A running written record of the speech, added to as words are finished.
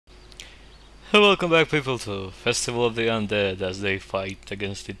Welcome back, people, to Festival of the Undead as they fight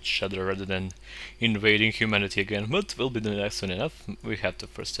against each other rather than invading humanity again. But we'll be doing that soon enough. We have to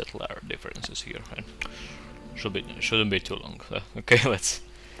first settle our differences here, and shouldn't be too long. Okay, let's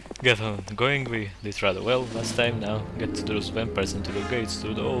get on going. We did rather well last time. Now get to those vampires and to the gates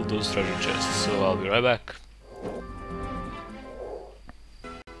to all those treasure chests. So I'll be right back.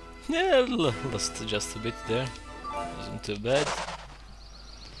 Yeah, lost just a bit there. Wasn't too bad.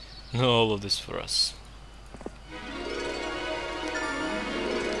 All of this for us.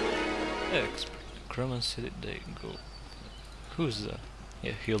 Necromancy, did they go? Who's the?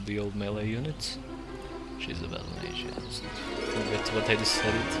 Yeah, he'll be old melee units. She's a battle mage, yeah, forget what I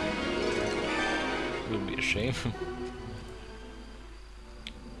decided. Would be a shame.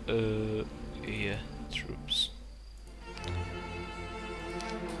 Yeah, troops.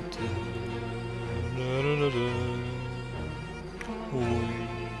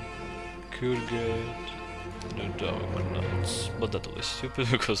 Could get the dark knights, but that was stupid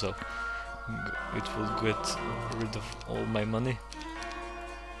because it would get rid of all my money.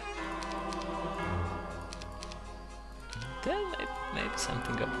 Then maybe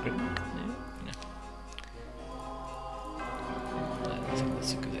something upgrading. Yeah. I think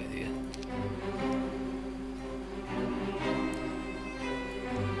that's a good idea.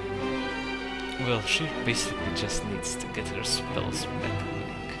 Well, she basically just needs to get her spells back.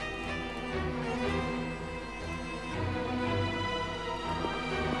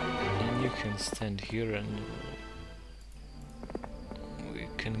 Can stand here and we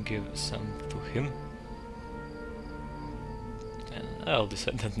can give some to him, and I'll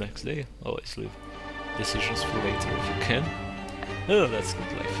decide that next day. Always leave decisions for later if you can. Oh, that's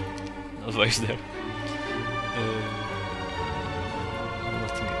good life. Advice there.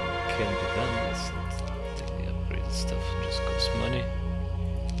 Nothing can be done. Let's not take the upgraded stuff, just costs money.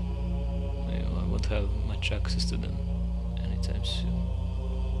 I won't have much access to them anytime soon.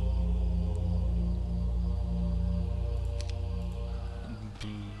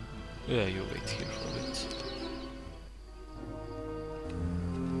 Yeah, you wait here for a bit.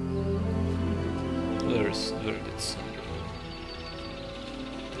 Where did sun go?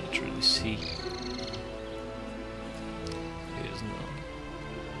 Can't really see. Here's no.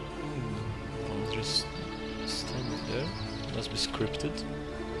 I'll just stand there. Must be scripted.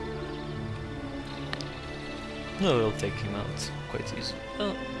 No, we'll take him out quite easy.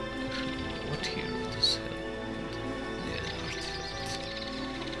 Oh, what here? What is hell?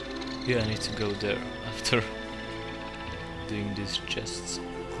 Yeah, I need to go there after doing these chests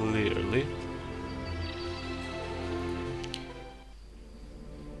clearly.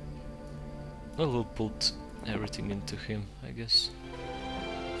 Well, we'll put everything into him, I guess.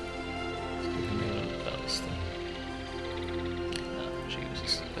 She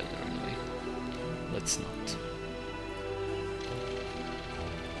uses better anyway. Let's not.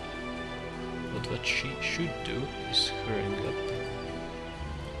 But what she should do is hurrying up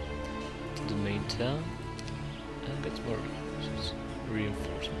the main town and get more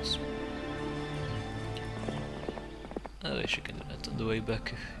reinforcements. I wish I can do that on the way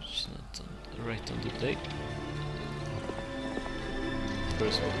back if it's not right on the day.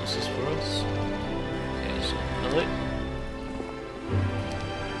 First bonuses for us. Yes, LA.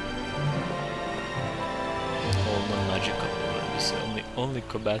 All non-magical, so only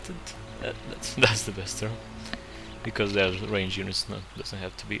combatant. That's the best term. Because there's range units, no, doesn't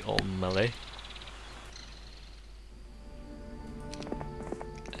have to be all melee.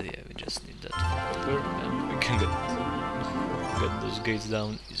 And yeah, we just need that for her, and we can get those gates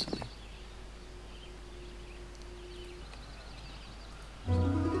down easily.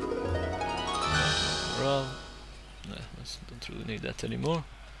 Morale. No, don't really need that anymore.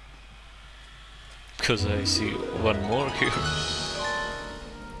 Because I see one more here.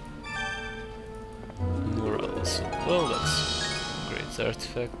 Well, that's a great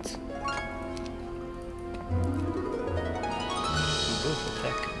artifact. We both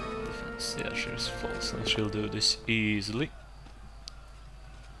attack and defense. Yeah, she's false, and she'll do this easily.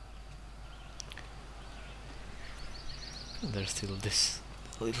 And there's still this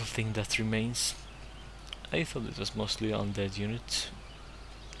little thing that remains. I thought it was mostly undead units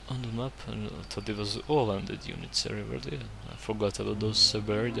on the map, and I thought it was all undead units everywhere there. I forgot about those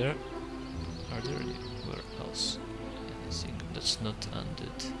buried there. Are there anywhere else? That's not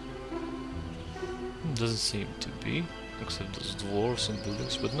undead. Doesn't seem to be, except those dwarves and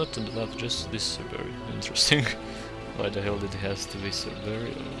buildings, but not on the map, just this Cerberus. Interesting. Why the hell did it has to be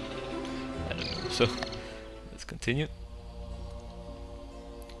Cerberus? I don't know. So, let's continue.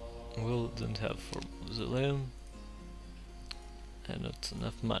 We don't have for Mausoleum, and not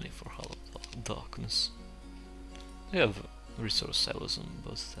enough money for Hollow Block. darkness. I have resource silos on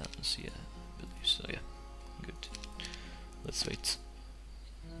both ends, yeah, I believe so, yeah. Good. Let's wait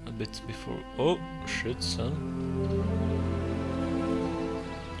a bit before... Oh, shit, son.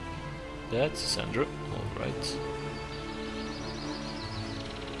 That's Sandra, alright.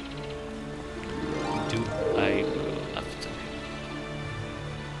 Do I go after him?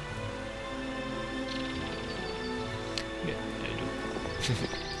 Yeah, I do.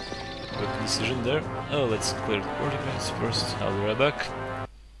 Quick decision there. Oh, let's clear the coordinates first. I'll be right back.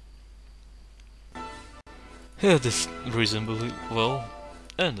 Yeah, this reasonably well.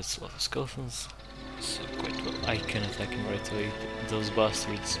 And that's a lot of skeletons. So quite well. I can attack him right away. Those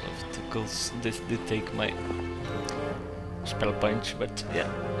bastards of tickles did take my spell punch, but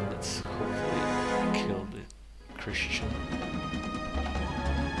yeah, let's hopefully kill the Christian.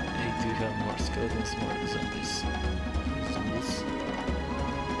 I do have more skeletons, more zombies. Zombies.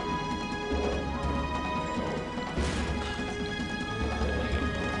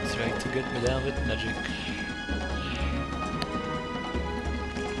 Try to get me down with magic.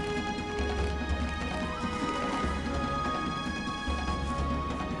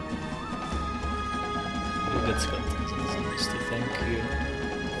 We'll get skeletons and zombies to thank you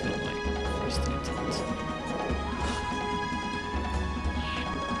for my first attempt.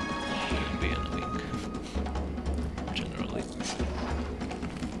 Can be annoying, generally.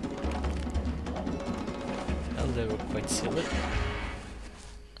 And they were quite silly.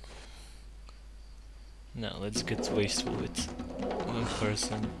 Now let's get wasteful with one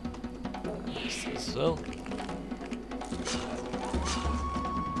person as well.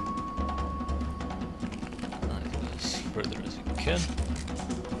 As further as we can.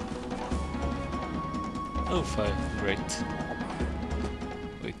 Oh, 5, great.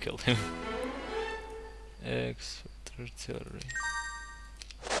 We killed him. Expert artillery.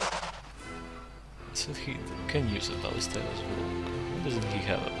 So he can use a ballista as well. Why doesn't he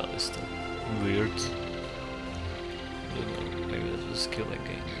have a ballista? Weird. I don't know, maybe that was a skill I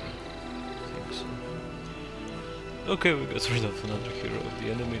gained. I think so. Okay, we got rid of another hero of the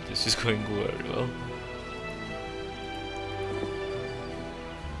enemy. This is going very well.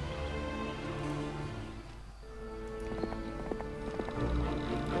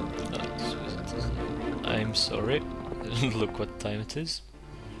 I'm sorry. Look what time it is.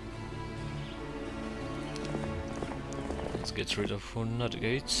 Let's get rid of one of the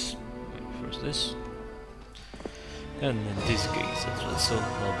gates. Maybe first this. And then these gates as well, so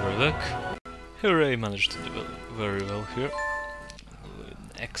I'll be right back. Hooray, managed to do very well here. With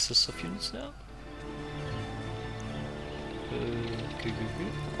an excess of units now. Okay.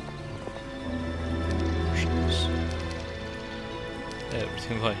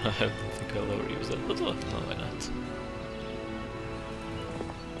 Everything, why not? I don't think I'll ever use that, but no, why not?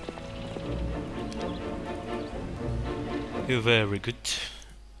 You're very good.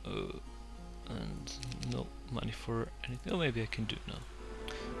 And no money for anything. Oh, maybe I can do now. I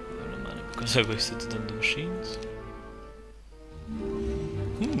have no money because I wasted it on the machines.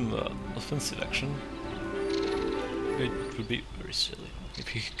 Offensive action. It would be very silly if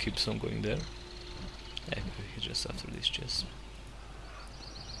he keeps on going there. Yeah, maybe he's just after these chests.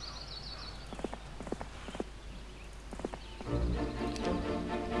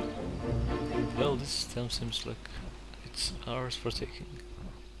 Well, this town seems like it's ours for taking.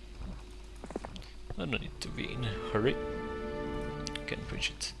 I don't need to be in a hurry. Can't reach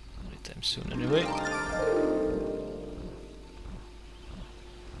it anytime soon anyway. Won't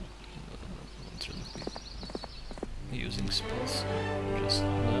really be using spells just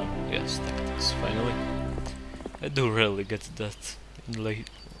now. Yes, tactics, finally. I do rarely get that in late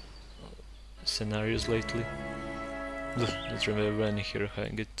scenarios lately. Don't remember any hero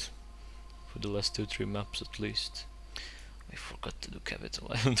having it for the last 2-3 maps at least. I forgot to do capital,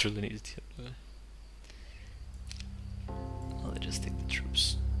 I don't really need it here. I'll just take the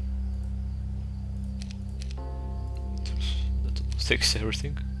troops. That almost takes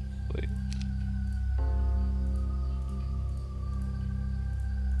everything. Wait.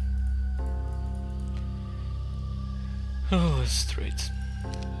 Oh, straight.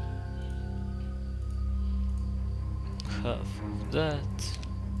 Half of that.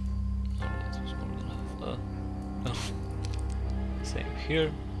 Oh, that was more than half. Oh. Same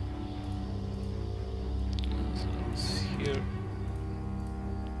here. So it's here.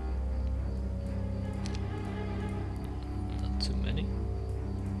 Not too many.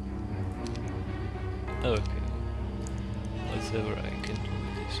 Okay. Whatever I can do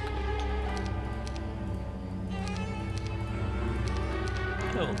with this code.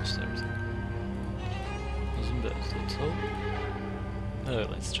 Almost everything. Wasn't bad, that's all.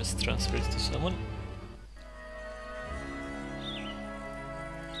 Let's just transfer it to someone.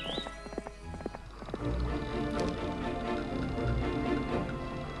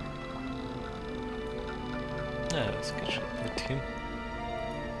 Let's catch up with him.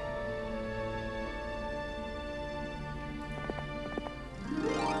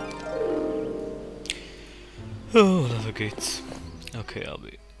 Oh, navigate. Okay, I'll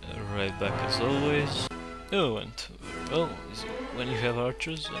be right back as always. Oh, went very well. Is when you have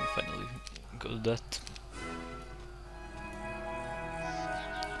archers and finally got that.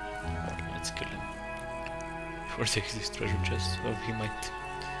 Let's kill him before taking this treasure chest. Well, he might.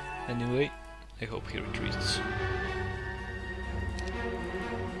 Anyway, I hope he retreats.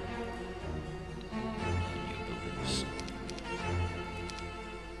 New buildings.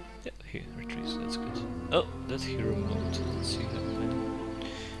 Yeah, he retreats. That's good. Oh, that hero mode. Let's see how many.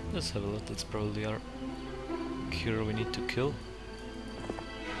 Let's have a look. That's probably our hero we need to kill.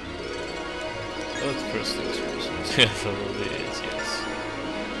 Oh, the first things first. Yeah, probably is, yes.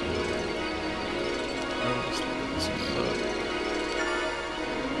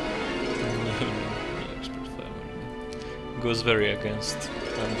 Expert fire goes very against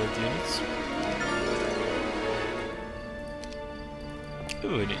undead units.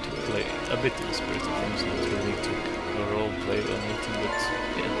 We need to play it a bit in the spirit of things, not really to role play or anything, but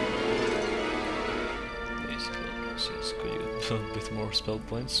yeah. Basically, yes, could you a bit more spell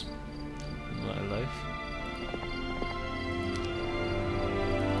points in my life?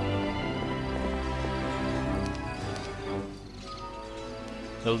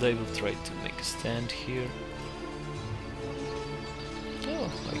 Well, they will try to make a stand here.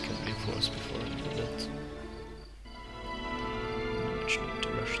 Oh, I can reinforce before I do that. Not much need to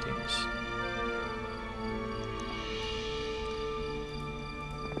rush things.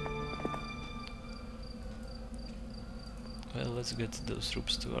 Well, let's get those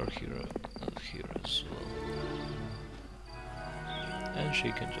troops to our hero here as well. And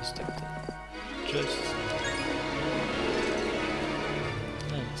she can just take them. Just...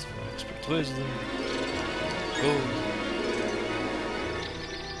 Thanks for expert wisdom. Gold.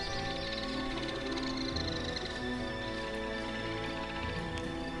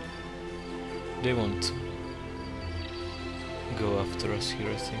 They won't go after us here,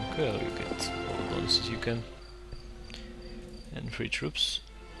 I think. Well, you get all the bonuses you can. And free troops.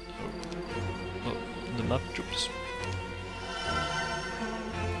 Oh, the map troops.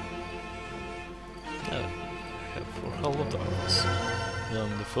 I have 4 hollow darts.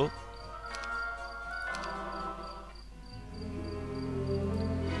 Wonderful.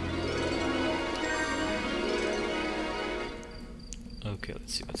 Okay,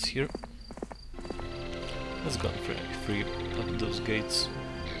 let's see what's here. Let's go and free up those gates,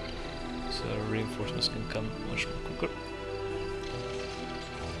 so our reinforcements can come much more quicker.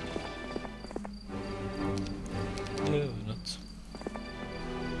 No, not.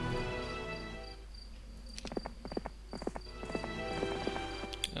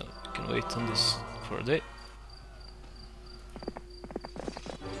 Well, we can wait on this for a day.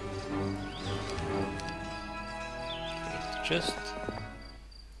 Chest.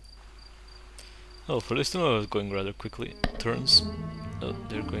 Oh, for this time I was going rather quickly. Turns. Oh,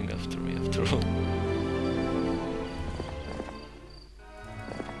 they're going after me after all.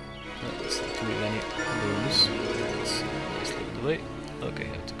 Let's not leave any balloons. Let's leave the way. Okay, I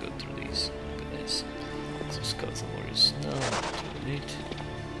have to go through these guys. Some scouts and warriors. No, not what we need.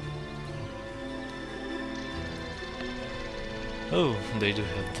 Oh, they do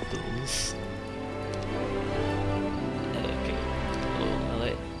have the balloons. Okay. Oh,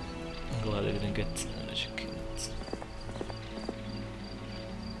 melee. I'm glad I didn't get educated.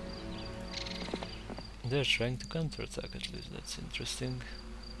 They're trying to counterattack at least, that's interesting.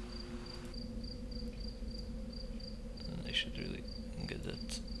 And I should really get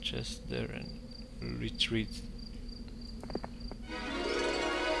that chest there and retreat.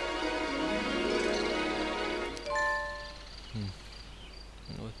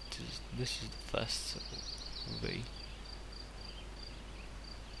 What is this? Is the fast way.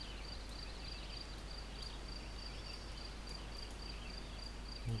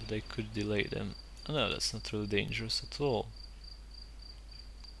 They could delay them. Oh, no, that's not really dangerous at all.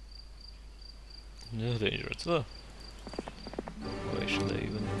 No danger at all. Why should I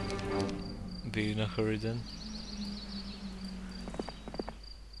even be in a hurry then?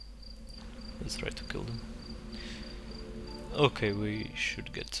 Let's try to kill them. Okay, we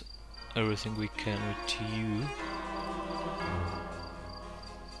should get everything we can with you.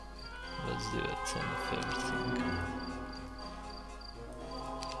 Let's do a 10 of everything.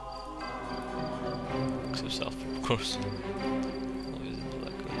 Except self, of course. Obviously.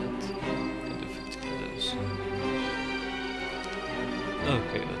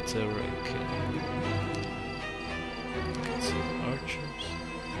 Okay, let's rank get some archers.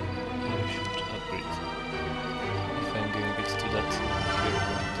 I should upgrade. If I'm gonna get to that here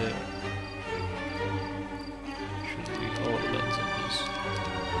and there. Should be all about zombies.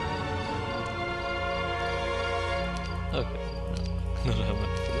 Okay, no, not have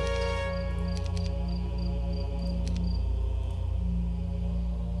enough for that.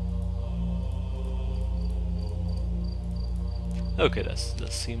 Okay, that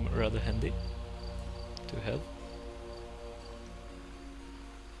seems rather handy to have.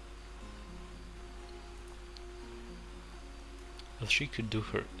 Well, she could do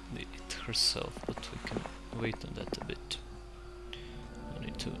it herself, but we can wait on that a bit. I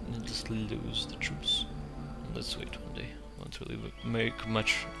need to needlessly lose the troops. Let's wait one day. Won't really make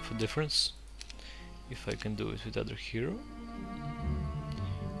much of a difference if I can do it with other hero.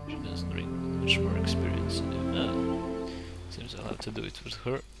 She doesn't bring much more experience in it. Seems I'll have to do it with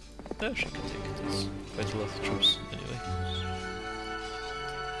her. No, she can take it. It's quite a lot of troops anyway.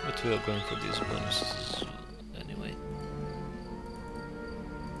 But we are going for these bonuses anyway.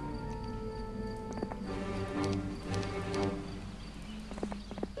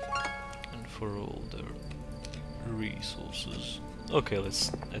 And for all their resources. Okay,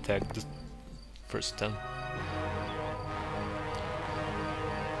 let's attack the first town.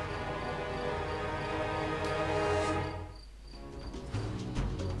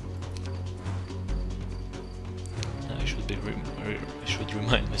 I should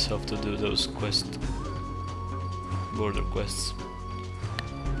remind myself to do those border quests.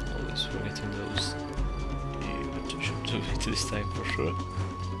 Always forgetting those. Yeah, but I should do it this time for sure.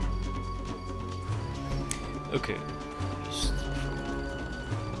 Okay, just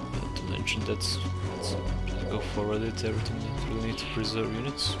to mention that let's go forward with everything that we need to preserve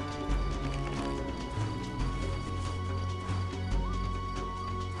units.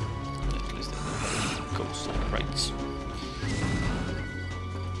 At least I don't have any coastal rights.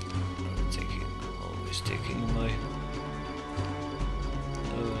 Taking my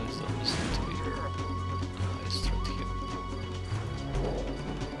zombies need to be highest right here.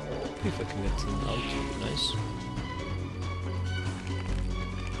 If I can get them out, it would be nice.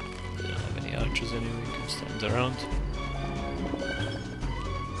 They don't have any archers anyway, can stand around.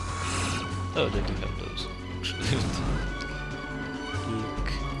 Oh, they do have those, actually. Look.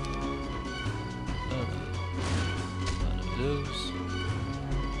 One of those.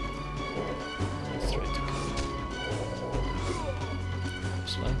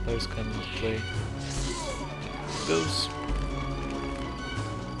 Vampires come into play. Goes.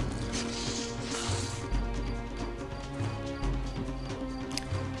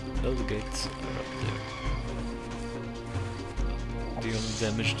 Well, the gates are up there. The only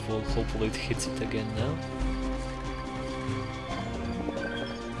damaged wall, hopefully it hits it again now.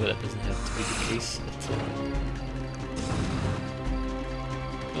 But that doesn't have to be the case at all.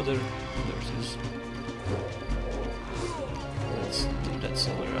 Oh, there it is. Let's do that so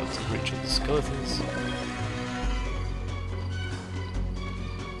we're out of reach of the skeletons.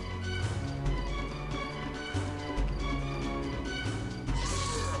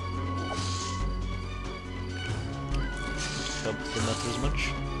 Probably not as much.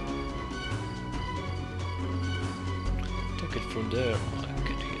 Take it from there. Oh, I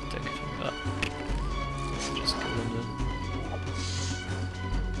can attack it from that. Let's just kill them then.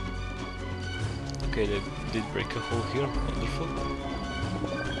 Okay, they did break a hole here. Wonderful.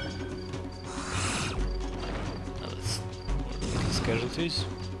 Now let's more little casualties.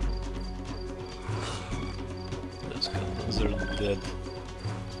 Those goblins are dead.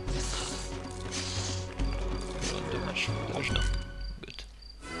 They won't do much damage now. Good.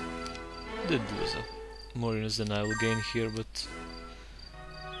 Did lose more units than I will gain here, but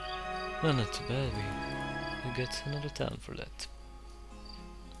no, not too bad. We get another town for that.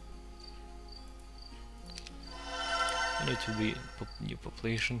 And it will be new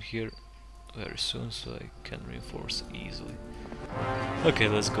population here very soon, so I can reinforce easily. Okay,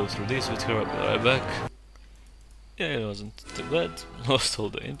 let's go through this with her. I'll be right back. Yeah, it wasn't too bad. Lost all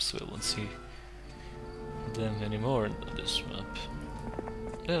the imps, we won't see them anymore on this map.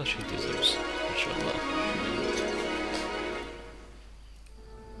 Well, she deserves much love.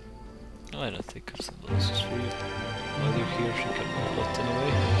 Why not take her some bonuses for you? While you're here, she can move a lot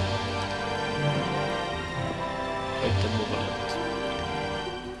anyway. Fight them move a lot.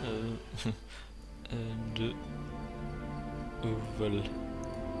 And well,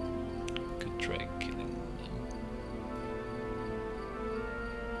 could try killing them.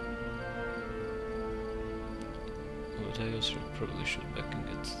 But I also probably should back and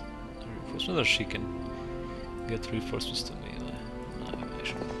get reinforcements, or she can get reinforcements to me. No, I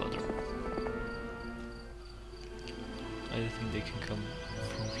shouldn't bother. I don't think they can come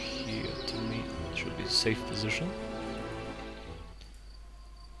from here to me. It should be a safe position.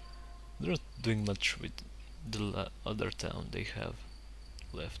 They're not doing much with the other town they have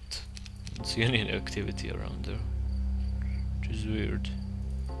left. I don't see any activity around there, which is weird.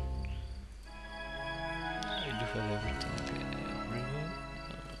 I do have everything everywhere.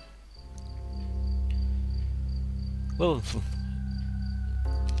 Well,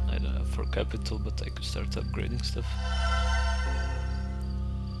 I don't have for capital, but I could start upgrading stuff.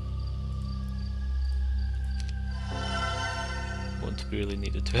 Won't be really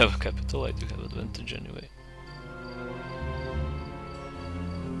needed to have a capital, I do have advantage anyway.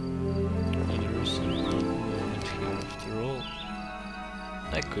 There is some movement here after all.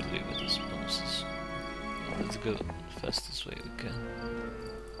 I could leave it as bonuses. Let's go the fastest way we can.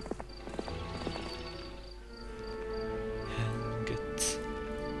 And get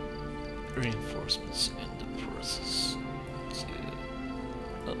reinforcements in the process. Let's see.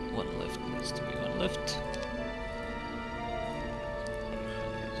 Oh, one left, needs to be one left.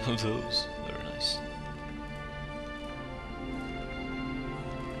 Those, very nice.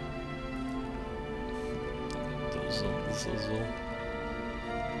 Those all.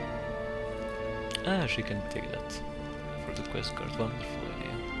 Ah, she can take that for the quest card. Wonderful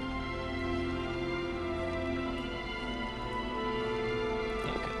idea.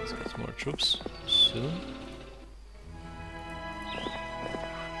 Okay, let's get more troops soon.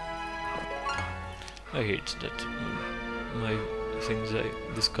 I hate that my things I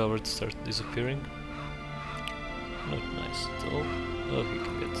discovered start disappearing. Not nice at all. Well, he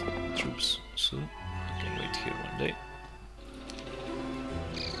can get troops soon. I can wait here one day.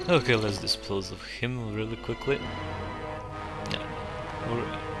 Okay, let's dispose of him really quickly. Yeah, or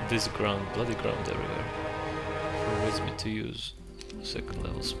this ground, bloody ground everywhere, forbids me to use second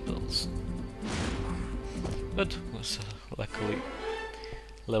level spells. But luckily,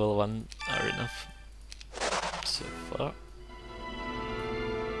 level 1 are enough so far.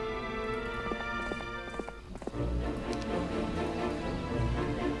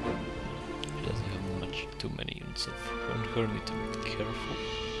 He doesn't have too many units of her, need to be careful.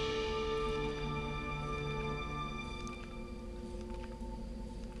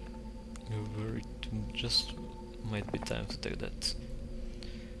 Just might be time to take that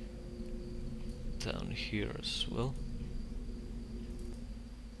down here as well.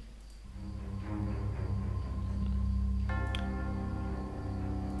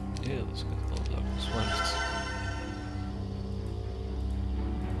 Yeah, let's get all darkness once.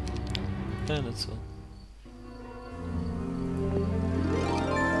 And that's all.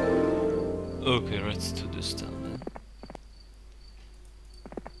 Okay, let's do this down then.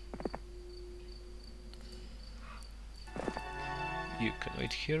 You can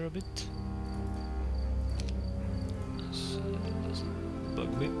wait here a bit, so it doesn't bug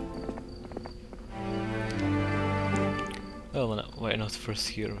me. Well, no, why not first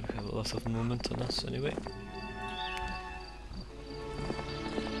here? We have a lot of movement on us anyway.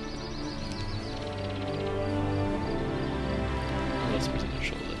 And that's pretty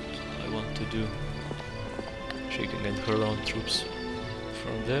much all that I want to do. She can get her own troops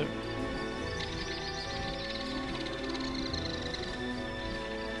from there.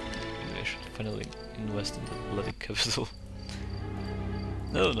 Finally invest in the bloody capital.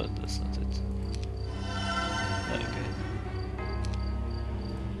 No, that's not it. Okay.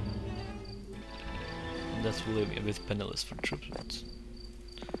 And that will leave me a bit penniless for troops, but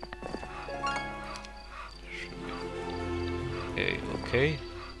okay.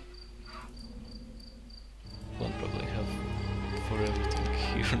 Won't probably have for everything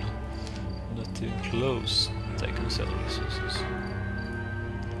here now. Not even close. But I can sell resources.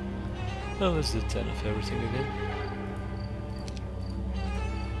 Well, let's do 10 of everything again.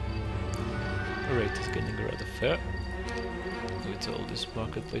 The rate is getting rather fair with all these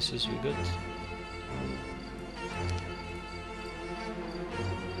marketplaces we got.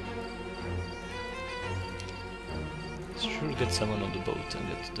 Sure, get someone on the boat and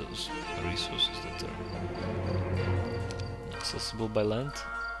get those resources that are accessible by land.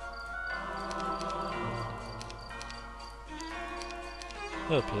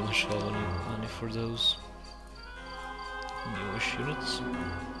 I'll pretty much have any money for those newish units.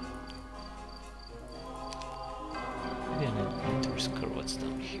 Again, I need to discover what's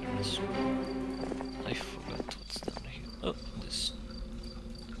down here as well. I forgot what's down here. Oh, this.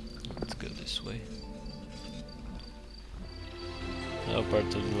 Let's go this way. Now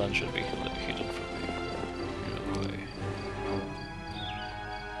part of the land should be hidden from me. No way.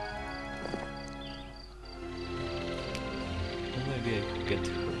 Maybe I could get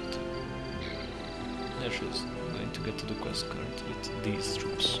her to... Yeah, she's going to get to the quest card with these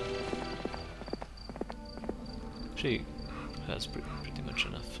troops. She has pretty much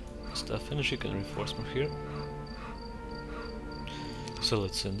enough stuff, and she can reinforce more here. So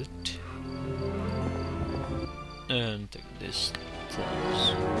let's send it. And take this down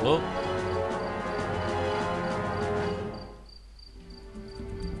as well.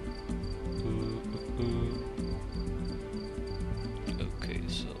 Okay,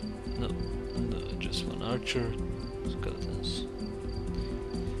 so no, just one archer, skeletons.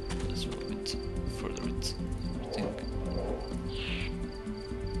 Let's move it further with everything.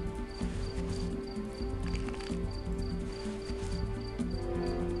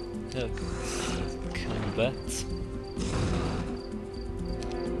 Okay, killing bats.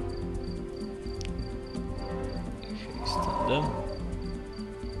 Stun them.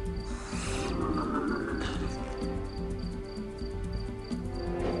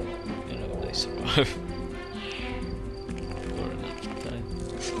 You know, they survive for enough time.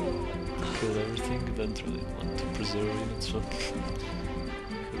 Kill everything, don't really want to preserve units, but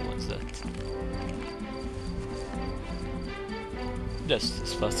who wants that? Just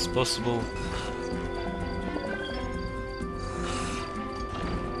as fast as possible.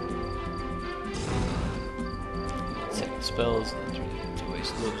 Second spells, don't really need to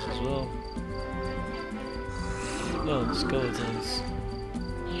waste those as well. No, the skeletons.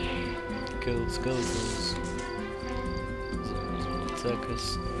 Kill the skeletons. Attack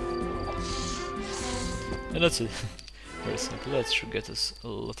us. And that's it. Very simple. That should get us a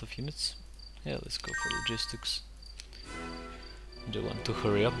lot of units. Yeah, let's go for logistics. They want to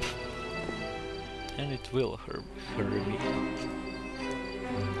hurry up, and it will hurry me up.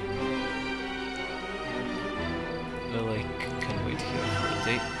 Well, I can wait here for a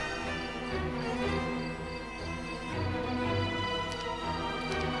day.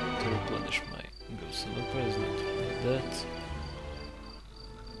 To replenish my ghost and vampires, like that.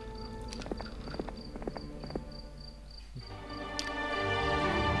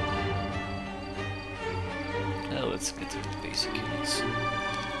 Let's get to the basic units.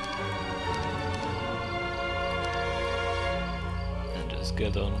 And just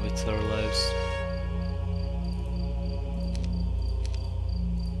get on with our lives.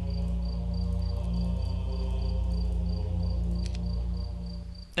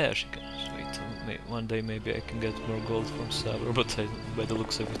 Yeah, she can just wait. One day maybe I can get more gold from Saber, but by the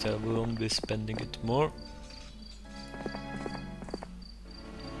looks of it I will be spending it more.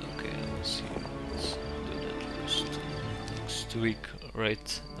 Okay, let's see. Week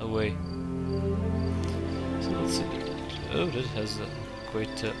right away. So let's see. Oh, that has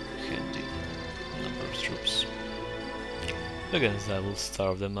quite a handy number of troops. Again, I will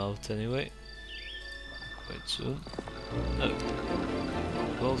starve them out anyway. Quite soon. No.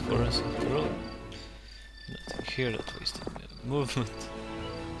 Gold for us after all. Nothing here that wasted movement.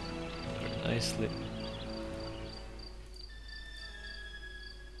 Very nicely.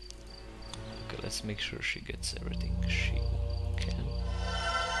 Okay, let's make sure she gets everything she can.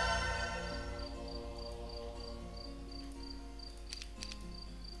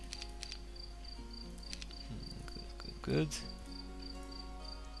 Good.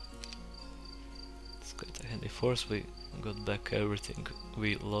 It's quite a handy force. We got back everything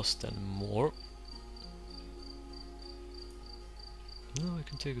we lost and more. No, I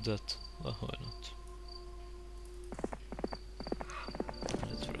can take that. Well, why not?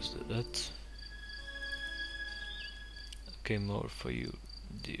 Let's first do that. Okay, more for you,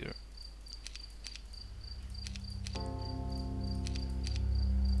 dear.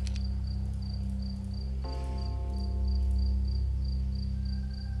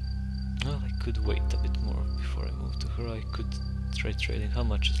 Well, I could wait a bit more before I move to her. I could try trading. How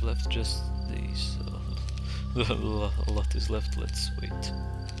much is left? Just these. A lot is left. Let's wait.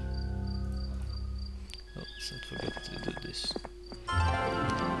 Oh, let's not forget to do this.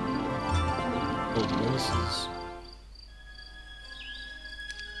 All the bonuses.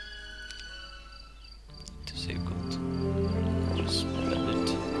 To save gold. Just spend it.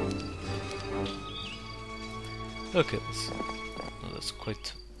 Okay, that's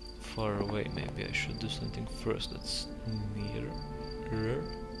quite far away. Maybe I should do something first that's nearer.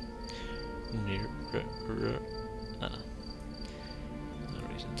 No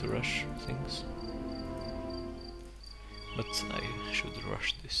reason to rush things. But I should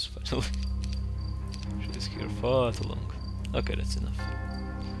rush this finally. She is here far too long. Okay, that's enough.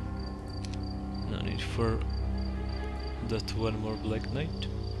 No need for that one more Black Knight.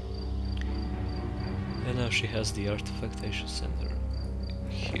 And now she has the artifact, I should send her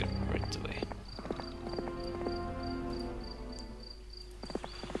here right away.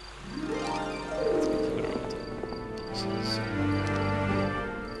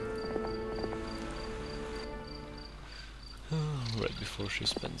 before she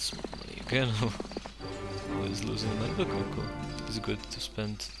spends money again. Always losing money. Look, it's good to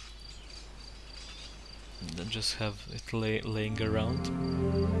spend and then just have it laying around.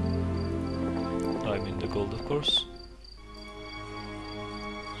 I mean the gold, of course.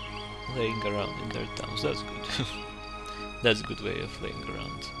 Laying around in their towns, that's good. That's a good way of laying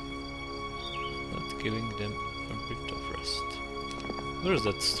around. Not giving them a bit of rest. Where's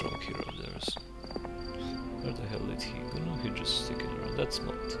that strong hero of theirs? Where the hell did he go? No, he just sticking around. That's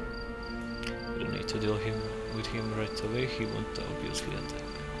not. I don't need to deal with him right away, he won't obviously attack.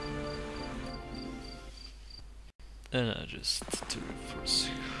 And I just to reinforce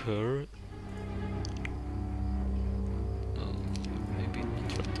her. Oh, maybe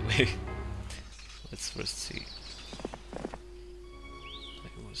not right away. Let's first see. I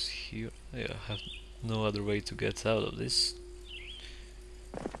was here. I have no other way to get out of this.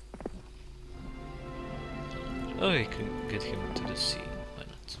 Oh, I can get him to the sea. Why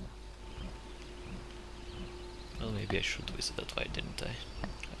not? Well, maybe I should visit that. Why didn't I? I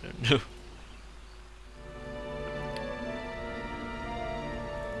don't know.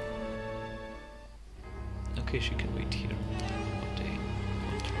 Okay, she can wait here. But they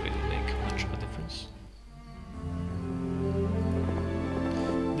won't really make much of a difference.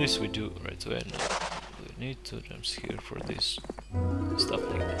 This we do right away now. We need 2 gems here for this. Stuff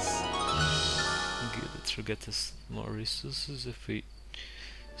like this. Good, it will get us more resources if we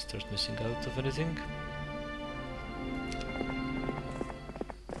start missing out of anything.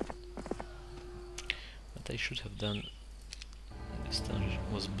 What I should have done this time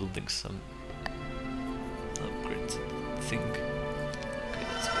was building some upgrade thing. Okay,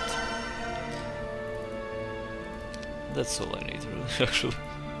 that's good. That's all I need really, actually.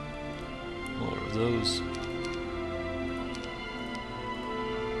 More of those.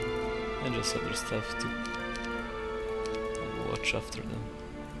 And just other stuff to watch after them.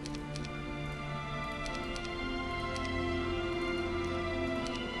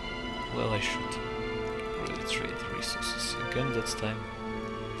 Well, I should really trade resources again. That's time.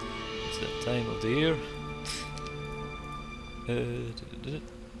 It's that time of the year.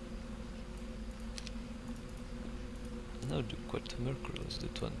 Now do quite a mercury. Let's do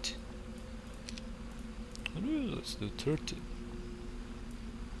 20. Let's do 30.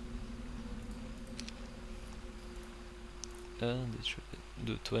 And it should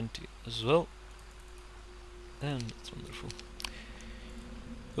do 20 as well. And that's wonderful.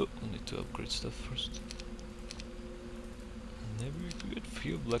 Oh, I need to upgrade stuff first. Maybe we could get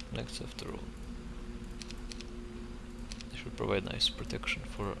few black knights after all. They should provide nice protection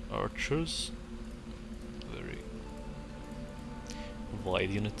for archers. Very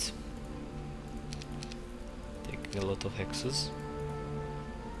wide unit. Taking a lot of hexes.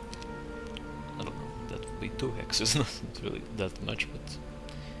 I don't know. That would be 2 hexes, not really that much, but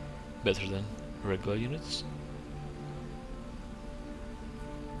better than regular units.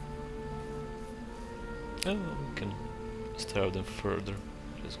 Oh, we can starve them further,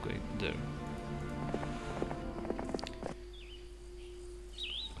 just going there.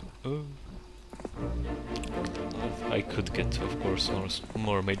 Oh. I could get, of course,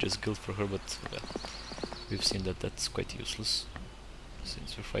 more mages killed for her, but well, we've seen that that's quite useless.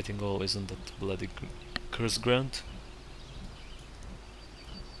 Since we're fighting always on that bloody cursed ground.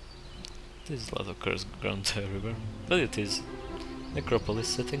 There's a lot of cursed ground everywhere, but it is necropolis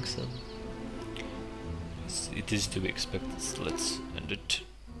setting, so it is to be expected. So let's end it.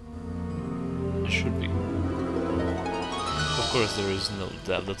 It should be. Of course, there is no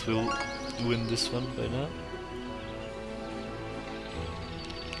doubt that we'll win this one by now.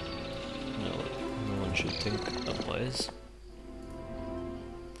 No one should think otherwise.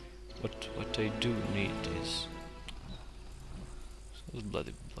 What I do need is... Who's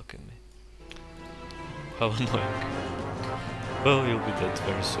bloody blocking me? How annoying. Well, you'll be dead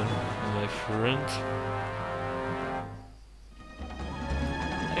very soon, my friend.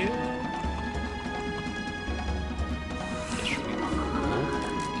 That should be all.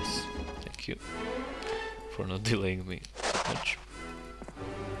 Yes, thank you for not delaying me too much.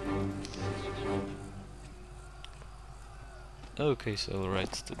 Okay, so I'll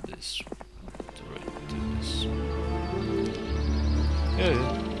write to this. Yeah.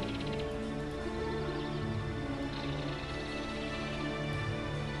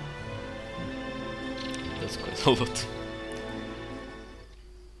 That's quite a lot.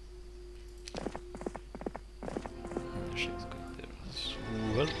 She's going there as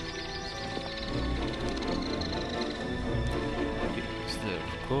well. He's there, of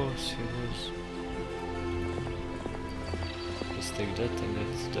course, he was. Let's take that and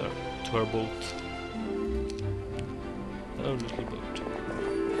get the turbolt. our little boat.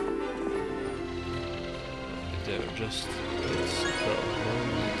 There, just let's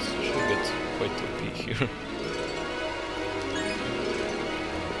it should get quite OP here.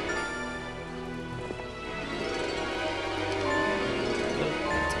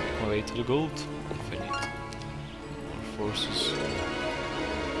 Take my way to the gold if I need more forces.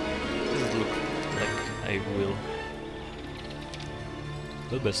 Does it look like I will?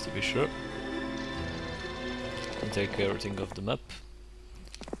 But best to be sure. And take everything off the map.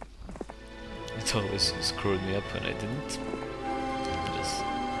 It always screwed me up when I didn't. Just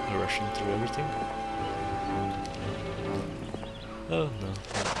rushing through everything. Oh no,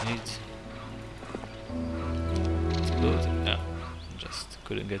 I need to go to... Ah, just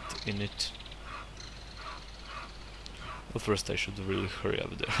couldn't get in it. But first I should really hurry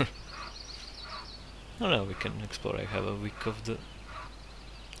up there. Oh no, we can explore. I have a week of the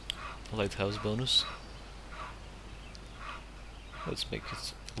lighthouse bonus. Let's make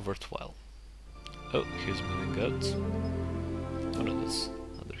it worthwhile. Oh, he's moving out. Oh no, that's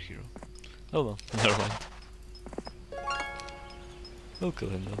another hero. Oh well, never mind. We'll kill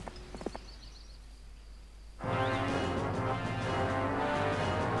him though.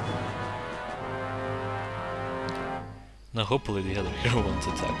 Now hopefully the other hero won't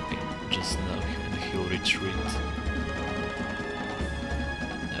attack me just now and he'll retreat.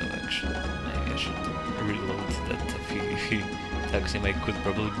 No, actually, maybe I should reload that. If he attacks him I could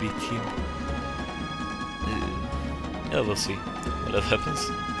probably beat him. Yeah, we'll see what that happens.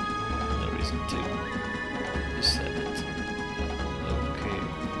 No reason to decide it. Okay.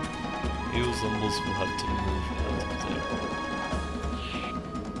 You zombies will have to move out of there.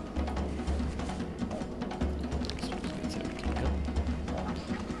 Let's get everything up.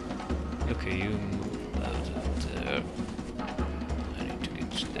 Okay, you move out of there. I need to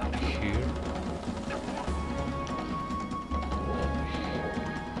get down here.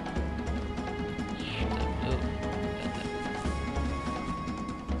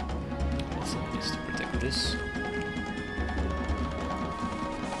 This.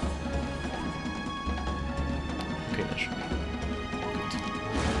 Okay, that should be good.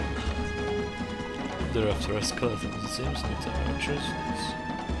 They're after our skeletons, it seems. Need some archers. That's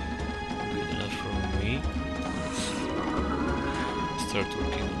good enough for me. Let's start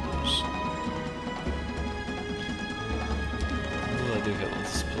working on those. Oh, I do have all the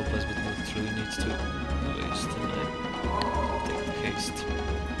spell pass, but not really needs to waste. And I take the haste.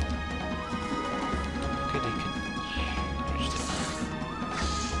 Okay, they can reach them.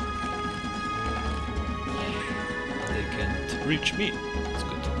 They can't reach me. That's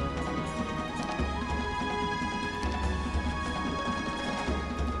good.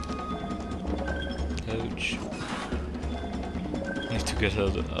 Ouch. Need to get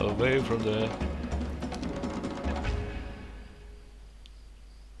away from there.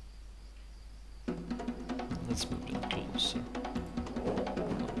 Let's move them closer.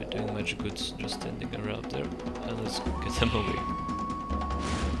 Doing much good just standing around there, and let's get them away.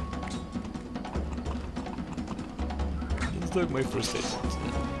 It's like my first aid.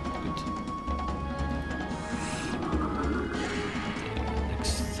 Good.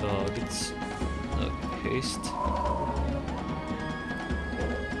 Next targets. Haste.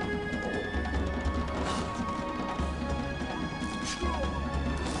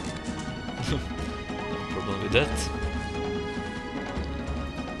 No problem with that.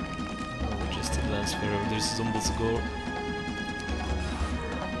 Wherever there's zombies go.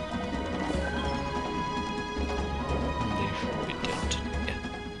 And they should be dead. Yeah.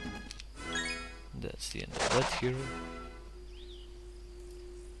 That's the end of that hero.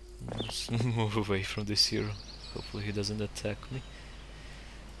 Let's move away from this hero. Hopefully he doesn't attack me.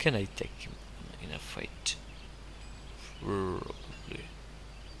 Can I take him in a fight? Probably.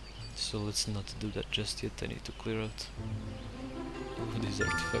 So let's not do that just yet. I need to clear out all these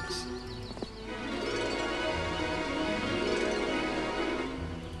artifacts.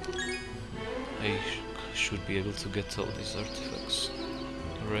 I should be able to get all these artifacts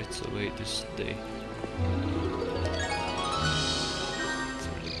right away this day.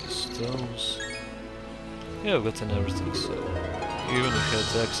 Through the stones. Yeah, I've gotten everything, so even if he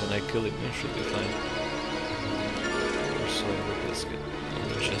attacks and I kill him, it should be fine. Or so I hope. Let's get all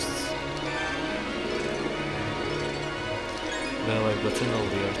the chests. Well, I've gotten all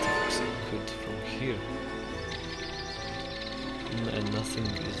the artifacts I could from here. And nothing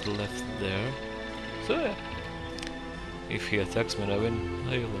is left there. So yeah, if he attacks me and I win,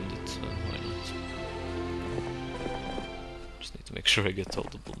 I'll end it, so why not? Just need to make sure I get all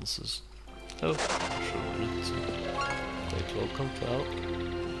the bonuses. Oh, sure why not. Quite welcome, pal.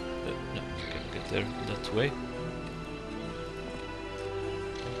 No, you can get there that way.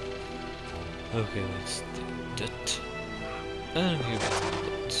 Okay, let's do that. And here we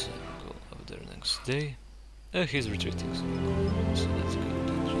go over there next day. He's retreating, so that's good.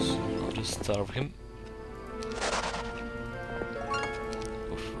 I'll just starve him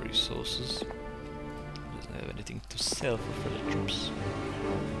of resources. Doesn't have anything to sell for further troops.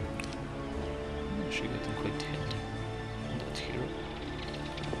 She got him quite handy. That hero.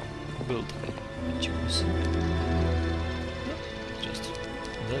 Build a choose. Just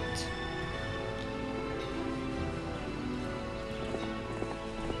that.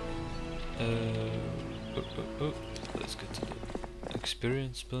 Let's get to the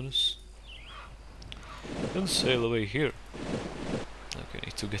experience bonus. And sail away here. Okay, I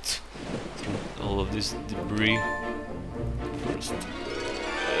need to get through all of this debris first.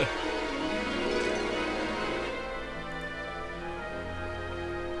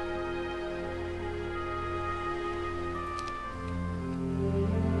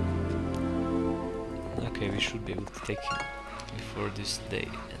 Okay, we should be able to take him before this day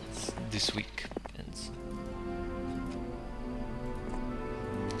ends, this week ends.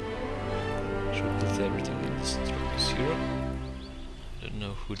 Should put everything in this truck zero. Don't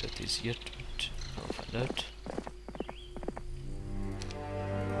know who that is yet, but I'll find out.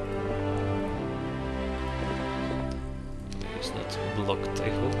 It's not blocked, I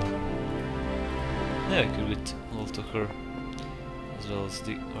hope. Yeah, I could get all to her, as well as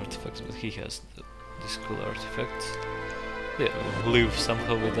the artifacts, but he has this cool artifact. Yeah, we'll live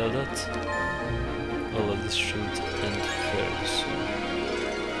somehow without that. All of this should end fairly soon.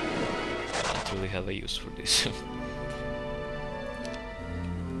 I don't really have a use for this.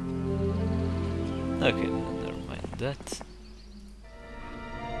 Okay, never mind that.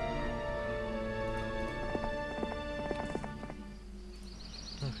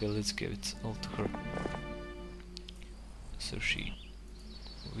 Okay, let's give it all to her. So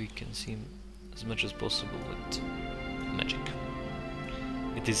we can see as much as possible with magic.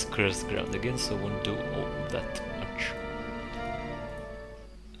 It is cursed ground again, so won't do all that much.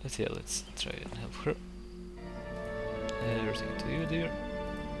 But yeah, let's try and have her. Everything to you, dear.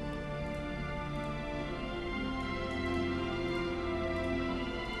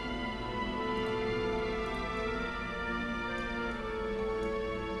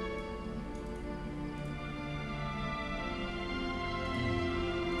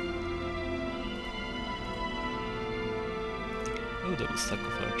 Oh, double stack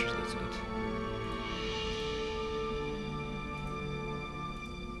of archers, that's good.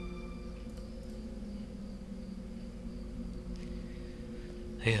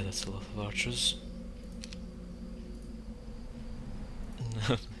 Yeah, that's a lot of archers.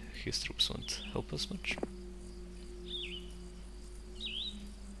 His troops won't help us much.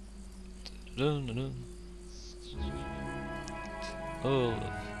 All of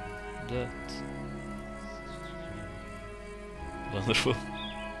that. Wonderful.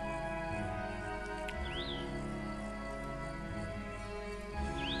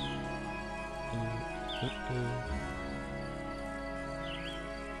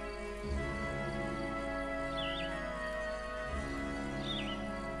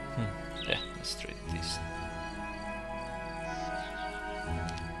 Yeah, let's trade these.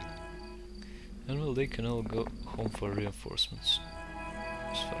 And well, they can all go home for reinforcements,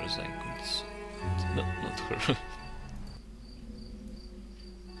 as far as I could see. No, not her.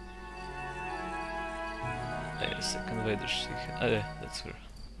 Second invader, yeah, that's her.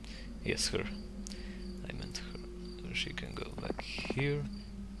 Yes, her. I meant her. She can go back here.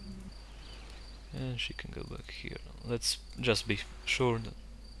 And she can go back here. Let's just be sure that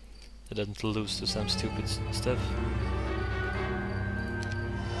I didn't lose to some stupid stuff.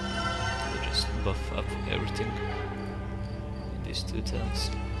 We'll just buff up everything in these two towns.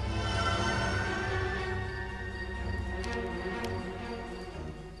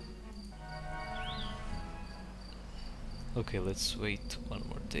 Okay, let's wait one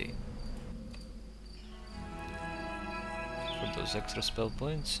more day for those extra spell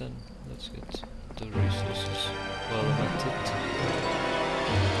points, and let's get the resources while I'm at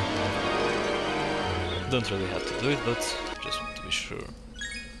it. Don't really have to do it, but just want to be sure.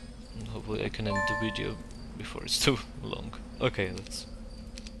 And hopefully I can end the video before it's too long. Okay, let's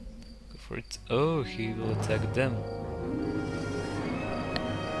go for it. Oh, he will attack them.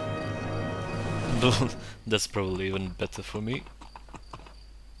 That's probably even better for me.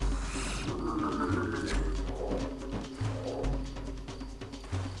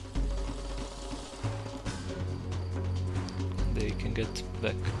 They can get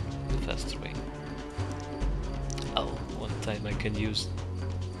back the faster way. Oh, one time I can use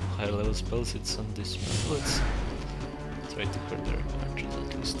higher level spells, it's on this map. Let's try to hurt their archers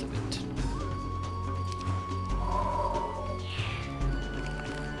at least a bit.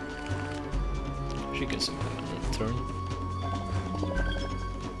 She gets a turn.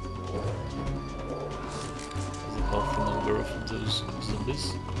 There's a healthy number of those zombies.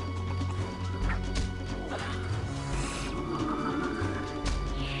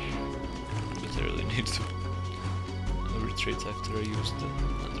 But I really need to retreat after I use the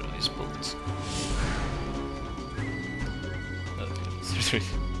other ice bolts. Okay, let's retreat.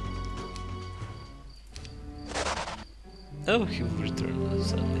 Oh, he will return,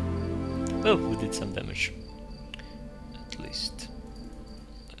 sadly. Well, we did some damage. At least.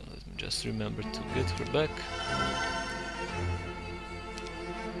 Let me just remember to get her back.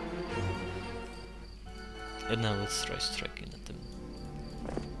 And now let's try striking at them.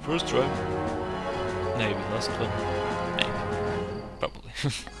 First try. Maybe last one. Maybe. Probably.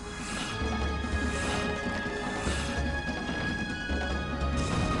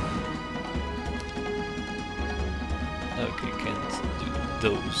 Okay, can't do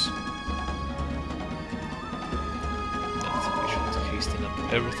those. That's we should hasten up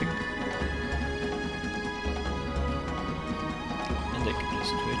everything. And I can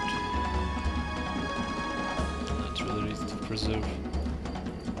just wait. Not really easy to preserve.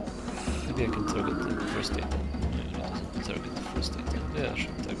 Maybe I can target the first item. No, it doesn't target the first item. Yeah, I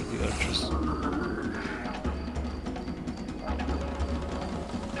should target the archers.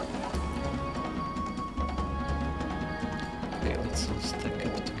 Okay, let's all stack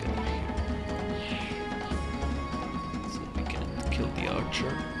up together here. So we can kill the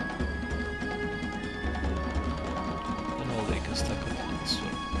archer. And all they can stack up on this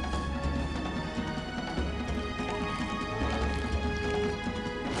one.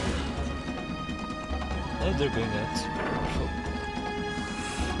 Oh, they're going out. Wonderful.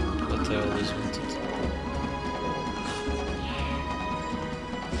 What I always wanted.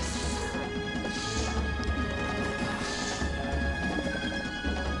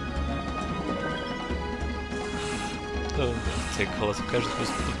 Oh, I'm gonna take a lot of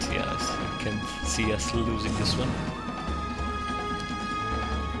casualties, but yeah, I can't see us losing this one.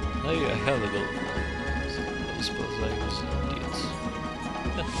 Oh yeah, hell of a so I suppose I was an idiot.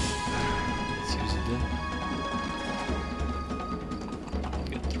 Let's use it then.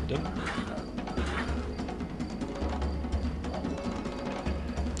 Get through them.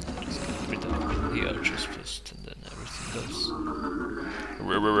 Just get rid of the archers first, and then everything else.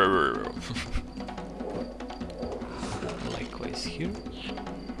 Likewise here.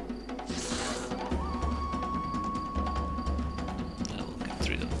 I will get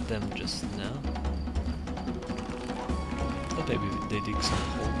rid of them just now. But maybe they dig some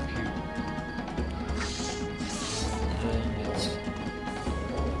hole here. And let's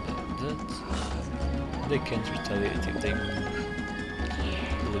do that. They can't retaliate if they move.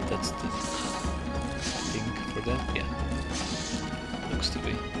 I believe that's the thing for them. Yeah. Looks to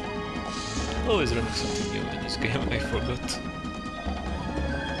be. Always learning something new in this game, I forgot.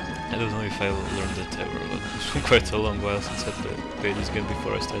 I don't know if I will learn that ever, but it's been quite a long while since I played this game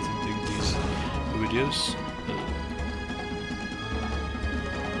before I started doing these videos.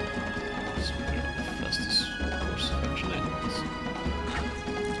 The fastest course, actually.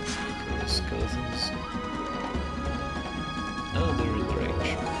 The skeletons. Oh, they're in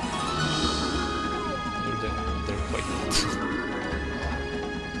range. They're quite not.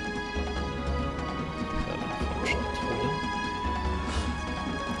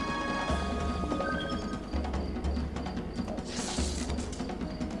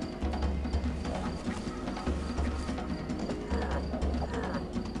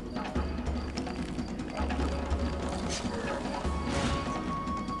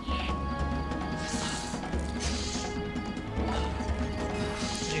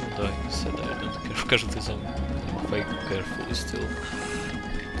 Like I said, I don't care for casualties, I'm quite carefully still.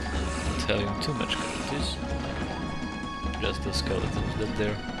 Not having too much casualties. Just the skeletons that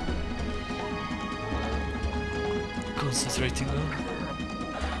they're concentrating on.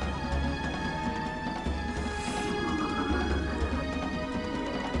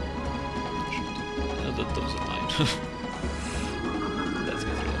 Those are mine. Let's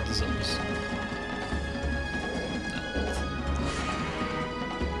get rid of the zombies.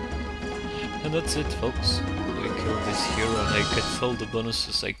 And that's it, folks. We killed this hero and I get all the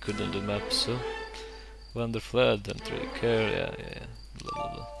bonuses I could on the map, so wonderful. I don't really care, yeah, blah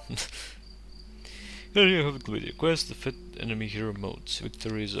blah blah. Here you have completed quest, the fit enemy hero modes.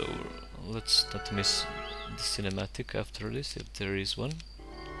 Victory is over. Let's not miss the cinematic after this, if there is one.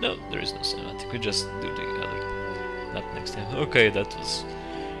 No, there is no cinematic, we just do the other map next time. Okay, that was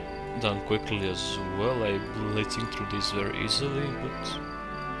done quickly as well. I'm blitzing through this very easily, but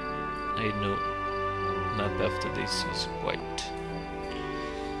I know map after this is quite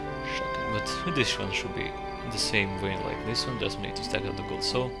shocking. but this one should be the same way like this one. Just need to stack up the gold.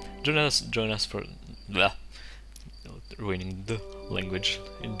 So join us for blah, ruining the language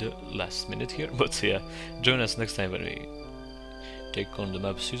in the last minute here. But yeah, join us next time when we take on the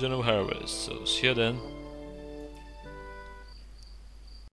map Season of Harvest. So see you then.